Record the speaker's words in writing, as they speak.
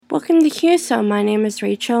Welcome to QSO. My name is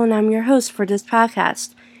Rachel, and I'm your host for this podcast.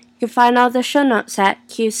 You can find all the show notes at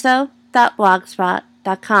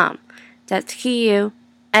qso.blogspot.com. That's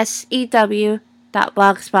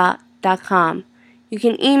QUSEW.blogspot.com. You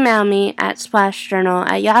can email me at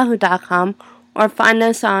splashjournal@yahoo.com or find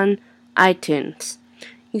us on iTunes.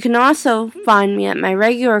 You can also find me at my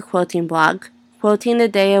regular quilting blog, Quilting the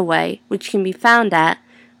Day Away, which can be found at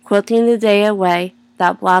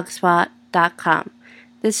quiltingthedayaway.blogspot.com.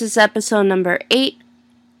 This is episode number 8,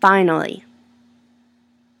 finally.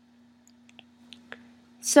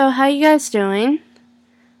 So, how you guys doing?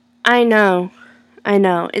 I know,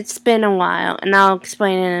 it's been a while, and I'll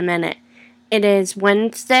explain in a minute. It is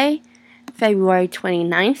Wednesday, February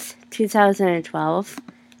 29th, 2012.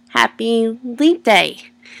 Happy Leap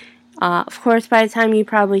Day! Of course, by the time you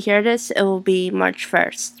probably hear this, it will be March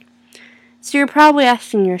 1st. So you're probably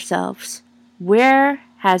asking yourselves, where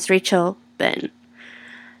has Rachel been?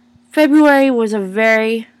 February was a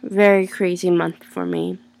very, very crazy month for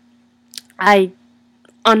me. I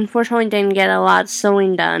unfortunately didn't get a lot of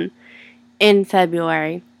sewing done in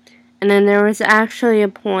February. And then there was actually a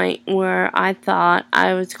point where I thought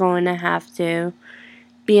I was going to have to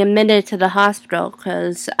be admitted to the hospital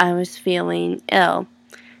because I was feeling ill.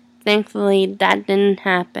 Thankfully, that didn't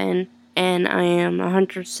happen, and I am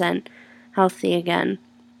 100% healthy again.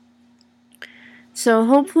 So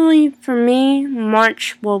hopefully for me,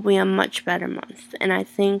 March will be a much better month, and I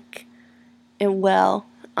think it will.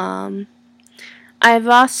 I've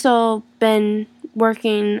also been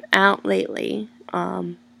working out lately,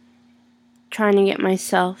 trying to get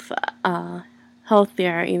myself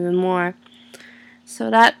healthier even more. So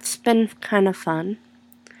that's been kind of fun.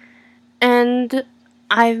 And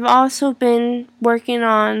I've also been working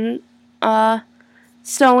on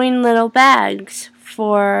sewing little bags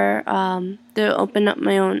for to open up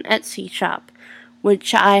my own Etsy shop,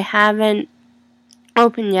 which I haven't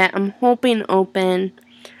opened yet. I'm hoping open.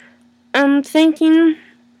 I'm thinking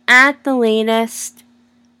at the latest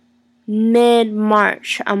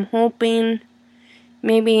mid-March. I'm hoping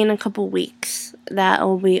maybe in a couple weeks that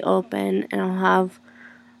will be open and I'll have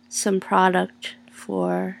some product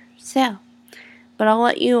for sale. But I'll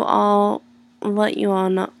let you all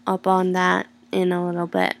know up on that in a little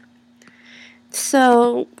bit.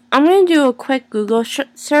 So I'm going to do a quick Google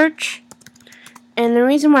search, and the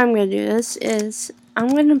reason why I'm going to do this is I'm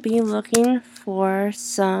going to be looking for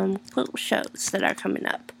some quilt shows that are coming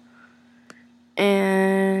up.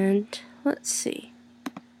 And let's see.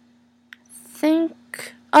 March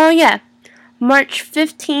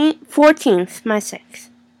 14th,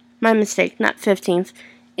 my mistake, not 15th.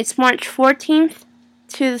 It's March 14th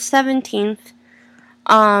to the 17th.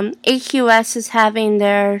 AQS is having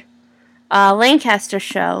their Lancaster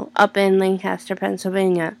show up in Lancaster,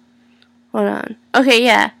 Pennsylvania. Hold on. Okay,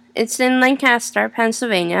 yeah. It's in Lancaster,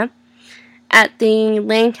 Pennsylvania, at the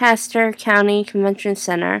Lancaster County Convention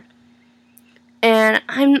Center. And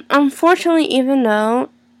unfortunately, even though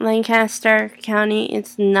Lancaster County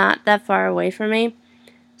is not that far away from me,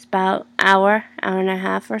 it's about hour and a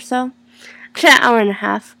half or so. Actually, an hour and a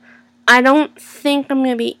half. I don't think I'm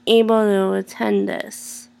going to be able to attend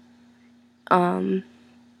this.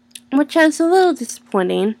 Which is a little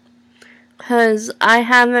disappointing, because I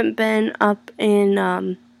haven't been up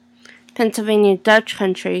in Pennsylvania Dutch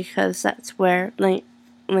country, because that's where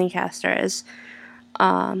Lancaster is.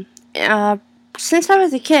 Since I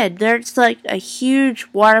was a kid, there's like a huge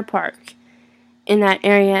water park in that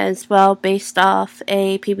area as well, based off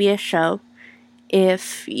a PBS show.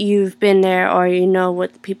 If you've been there or you know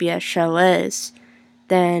what the PBS show is,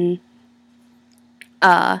 then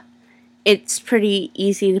it's pretty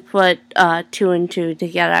easy to put 2 and 2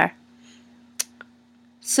 together.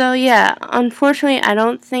 So yeah, unfortunately, I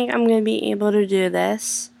don't think I'm going to be able to do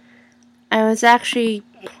this. I was actually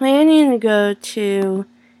planning to go to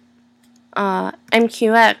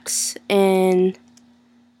MQX in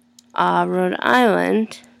Rhode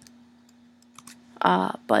Island,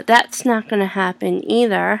 but that's not going to happen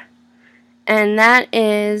either. And that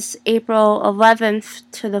is April 11th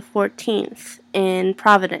to the 14th in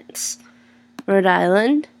Providence, Rhode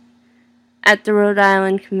Island, at the Rhode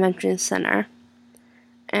Island Convention Center.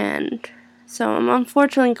 And so I'm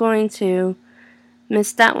unfortunately going to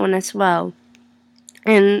miss that one as well.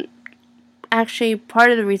 And actually,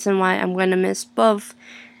 part of the reason why I'm going to miss both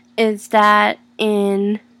is that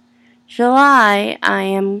in July, I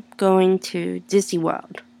am going to Disney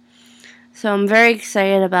World. So I'm very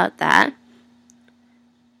excited about that.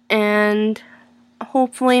 And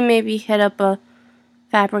hopefully maybe hit up a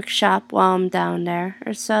fabric shop while I'm down there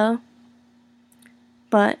or so.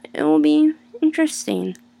 But it will be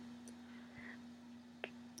interesting.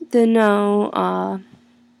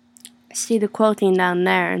 see the quilting down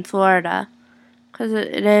there in Florida, because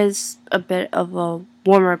it is a bit of a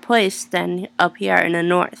warmer place than up here in the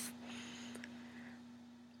north.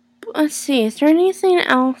 But let's see, is there anything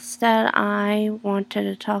else that I wanted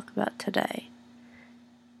to talk about today?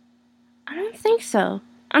 I don't think so.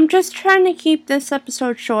 I'm just trying to keep this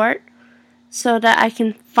episode short so that I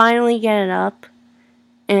can finally get it up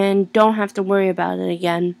and don't have to worry about it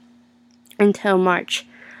again until March.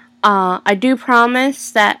 I do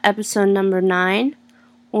promise that episode number 9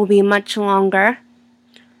 will be much longer,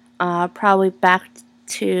 probably back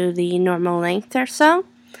to the normal length or so.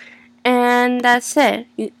 And that's it.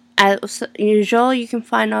 As usual, you can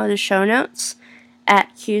find all the show notes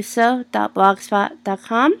at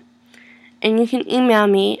qso.blogspot.com, and you can email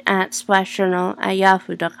me at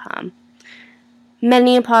splashjournal@yahoo.com.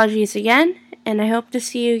 Many apologies again, and I hope to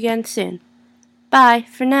see you again soon. Bye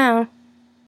for now.